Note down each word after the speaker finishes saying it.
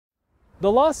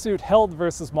The lawsuit Held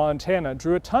versus Montana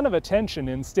drew a ton of attention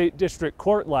in state district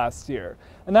court last year,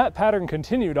 and that pattern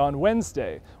continued on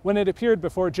Wednesday when it appeared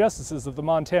before justices of the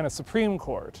Montana Supreme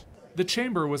Court. The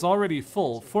chamber was already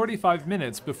full 45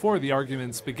 minutes before the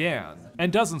arguments began,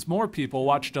 and dozens more people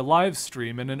watched a live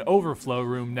stream in an overflow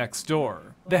room next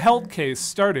door. The Held case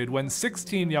started when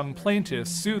 16 young plaintiffs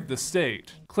sued the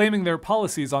state, claiming their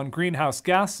policies on greenhouse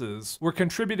gases were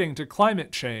contributing to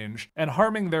climate change and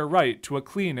harming their right to a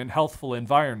clean and healthful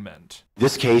environment.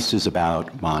 This case is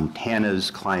about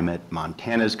Montana's climate,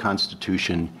 Montana's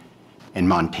constitution, and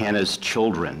Montana's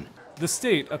children. The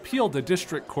state appealed the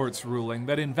district court's ruling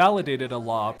that invalidated a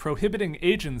law prohibiting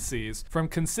agencies from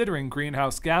considering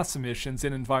greenhouse gas emissions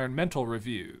in environmental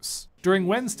reviews. During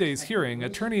Wednesday's hearing,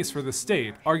 attorneys for the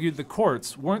state argued the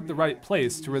courts weren't the right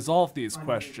place to resolve these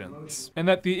questions, and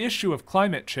that the issue of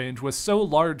climate change was so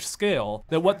large-scale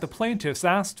that what the plaintiffs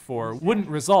asked for wouldn't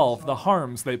resolve the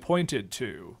harms they pointed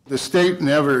to. The state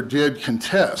never did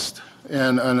contest,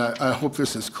 and I hope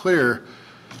this is clear,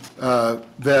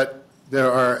 that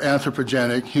there are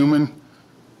anthropogenic human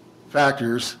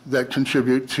factors that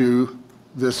contribute to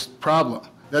this problem.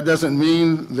 That doesn't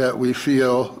mean that we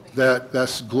feel that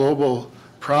this global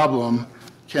problem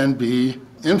can be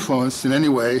influenced in any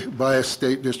way by a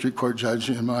state district court judge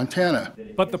in Montana.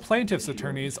 But the plaintiffs'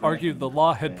 attorneys argued the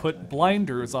law had put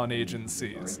blinders on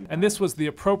agencies, and this was the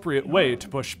appropriate way to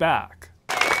push back.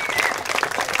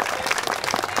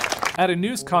 At a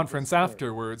news conference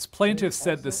afterwards, plaintiffs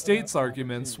said the state's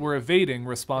arguments were evading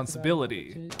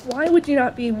responsibility. Why would you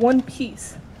not be one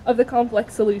piece of the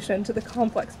complex solution to the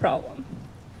complex problem?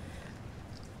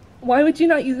 Why would you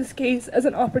not use this case as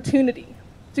an opportunity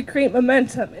to create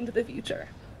momentum into the future?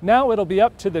 Now it'll be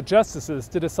up to the justices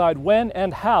to decide when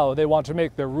and how they want to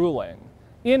make their ruling.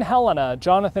 In Helena,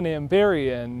 Jonathan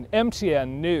Amberian,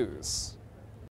 MTN News.